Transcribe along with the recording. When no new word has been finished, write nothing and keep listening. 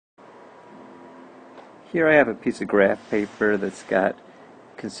Here I have a piece of graph paper that's got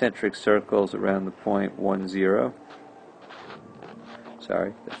concentric circles around the point 1, 0.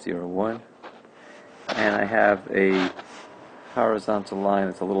 Sorry, that's 0, 1. And I have a horizontal line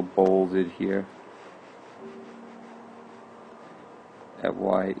that's a little bolded here at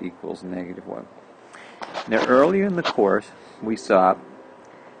y equals -1. Now earlier in the course we saw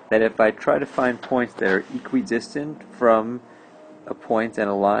that if I try to find points that are equidistant from a point and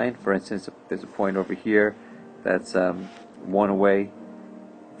a line, for instance, there's a point over here that's 1 away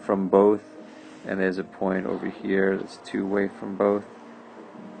from both, and there's a point over here that's 2 away from both,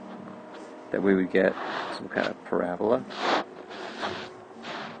 that we would get some kind of parabola.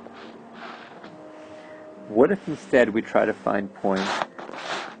 What if instead we try to find points,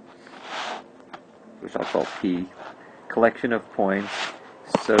 which I'll call P, collection of points,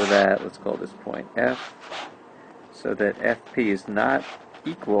 so that, let's call this point F, so that FP is not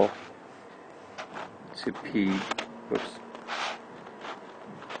equal to P,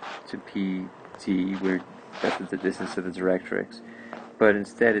 to PT, where that's the distance to the directrix, but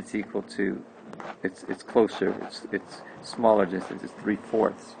instead it's equal to, it's closer, it's smaller distance, it's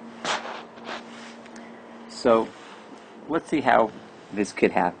 3/4. So let's see how this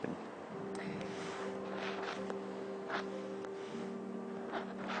could happen.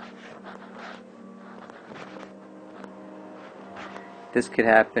 This could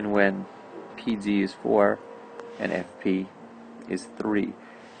happen when PD is 4 and FP is 3.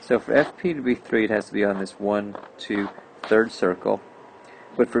 So for FP to be 3, it has to be on this 1, 2, third circle.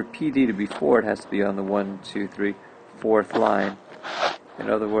 But for PD to be 4, it has to be on the 1, 2, 3, fourth line. In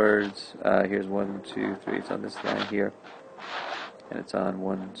other words, here's 1, 2, 3. It's on this line here. And it's on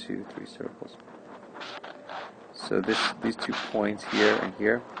 1, 2, 3 circles. So these 2 points here and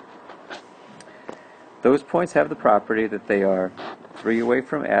here, those points have the property that they are 3 away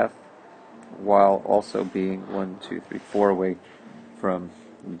from F, while also being 1, 2, 3, 4 away from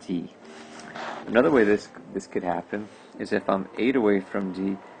D. Another way this could happen is if I'm 8 away from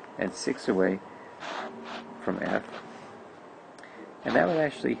D and 6 away from F, and that would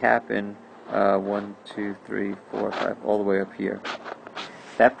actually happen 1, 2, 3, 4, 5, all the way up here.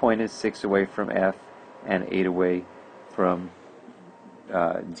 That point is 6 away from F and 8 away from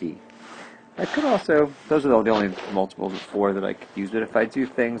D. I could also, those are the only multiples of 4 that I could use, but if I do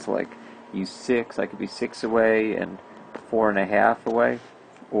things like use 6, I could be 6 away and 4.5 away,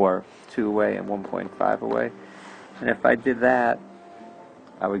 or 2 away and 1.5 away. And if I did that,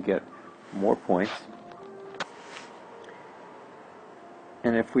 I would get more points.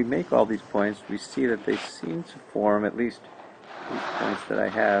 And if we make all these points, we see that they seem to form, at least these points that I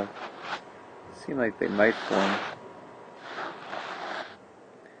have, seem like they might form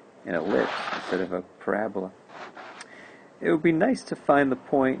an ellipse instead of a parabola. It would be nice to find the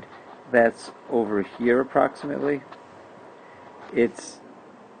point that's over here approximately.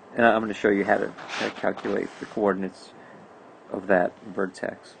 And I'm going to show you how to calculate the coordinates of that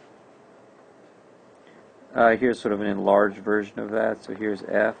vertex. Here's sort of an enlarged version of that. So here's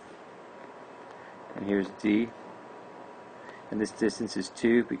F, and here's D. And this distance is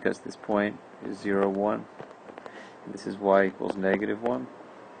 2 because this point is 0, 1. And this is y equals -1.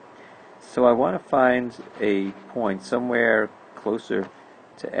 So I want to find a point somewhere closer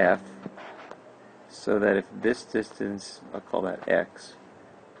to F, so that if this distance, I'll call that x,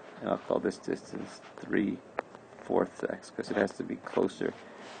 and I'll call this distance 3/4 x, because it has to be closer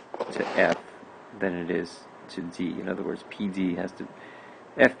to F than it is to D. In other words, FP has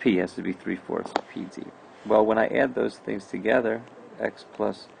to be 3/4 PD. Well, when I add those things together, x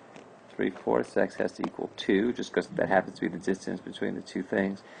plus 3/4 x has to equal 2, just because that happens to be the distance between the two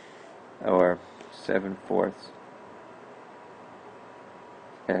things, or 7/4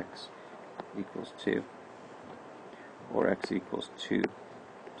 x equals 2, or x equals 2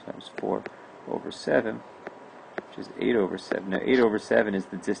 times 4 over 7, which is 8 over 7. Now 8 over 7 is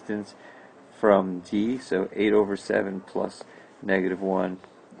the distance from D, so 8 over 7 plus -1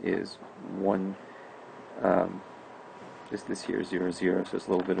 is 1. This here is 0, 0, so it's a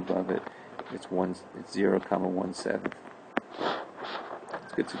little bit above it. It's 0, 1/7.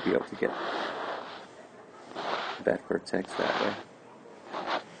 It's good to be able to get that vertex that way.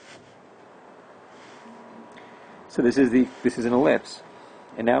 So this is an ellipse,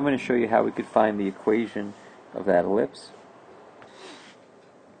 and now I'm going to show you how we could find the equation of that ellipse.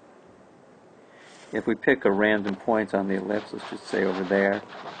 If we pick a random point on the ellipse, let's just say over there,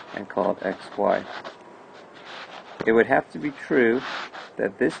 and call it x, y, it would have to be true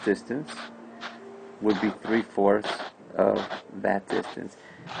that this distance would be 3/4 of that distance.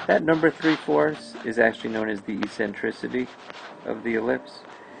 That number 3/4 is actually known as the eccentricity of the ellipse.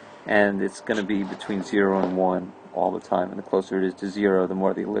 and it's going to be between 0 and 1 all the time, and the closer it is to 0, the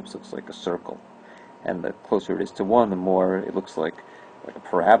more the ellipse looks like a circle, and the closer it is to 1, the more it looks like a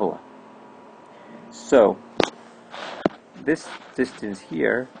parabola. So this distance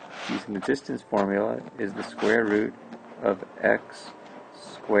here, using the distance formula, is the square root of x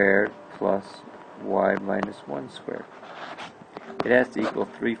squared plus y minus 1 squared. It has to equal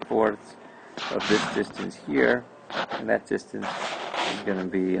 3/4 of this distance here, and that distance is going to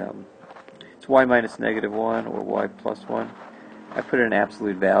be it's y minus -1 or y plus 1. I put in an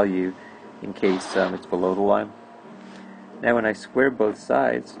absolute value in case it's below the line. Now when I square both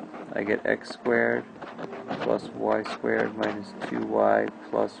sides, I get x squared plus y squared minus 2y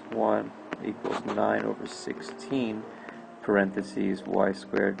plus 1 equals 9 over 16, parentheses y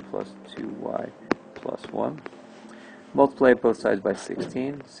squared plus 2y plus 1. Multiply both sides by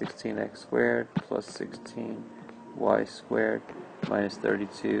 16, 16x squared plus 16y squared minus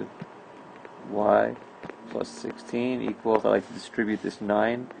 32y plus 16 equals, I like to distribute this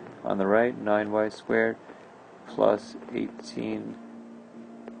 9 on the right, 9y squared plus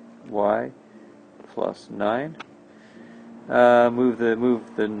 18y plus 9. Move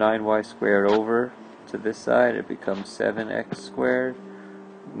the 9y squared over to this side, it becomes 7x squared.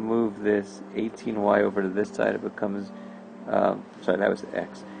 Move this 18y over to this side, it becomes, sorry, that was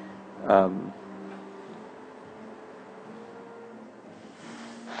x.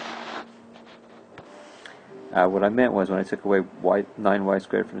 What I meant was when I took away 9y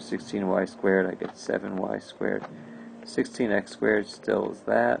squared from 16y squared, I get 7y squared. 16x squared still is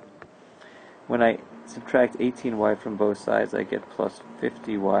that. When I subtract 18y from both sides, I get plus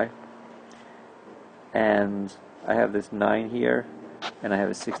 50y. And I have this 9 here, and I have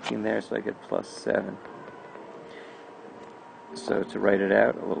a 16 there, so I get plus 7. So to write it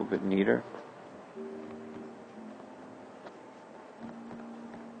out a little bit neater,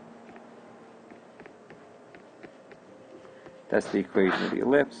 that's the equation of the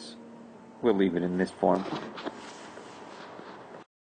ellipse. We'll leave it in this form.